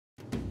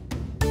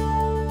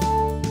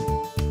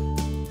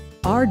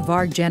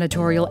Aardvark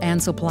Janitorial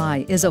and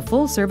Supply is a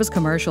full-service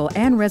commercial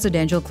and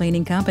residential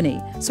cleaning company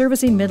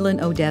servicing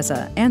Midland,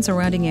 Odessa, and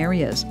surrounding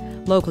areas.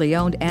 Locally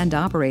owned and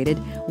operated,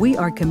 we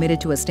are committed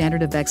to a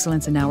standard of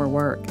excellence in our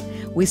work.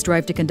 We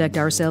strive to conduct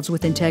ourselves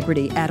with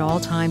integrity at all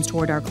times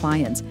toward our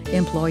clients,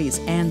 employees,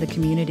 and the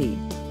community.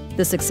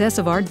 The success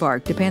of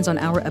Aardvark depends on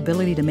our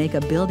ability to make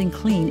a building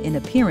clean in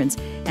appearance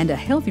and a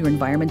healthier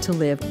environment to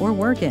live or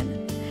work in.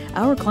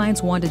 Our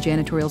clients want a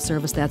janitorial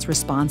service that's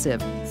responsive,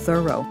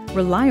 thorough,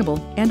 reliable,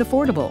 and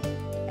affordable.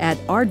 At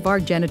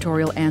Aardvark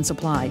Janitorial and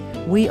Supply,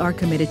 we are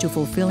committed to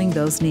fulfilling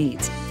those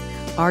needs.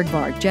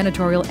 Aardvark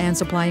Janitorial and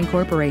Supply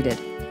Incorporated,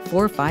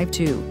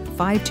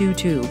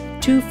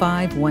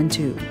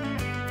 452-522-2512.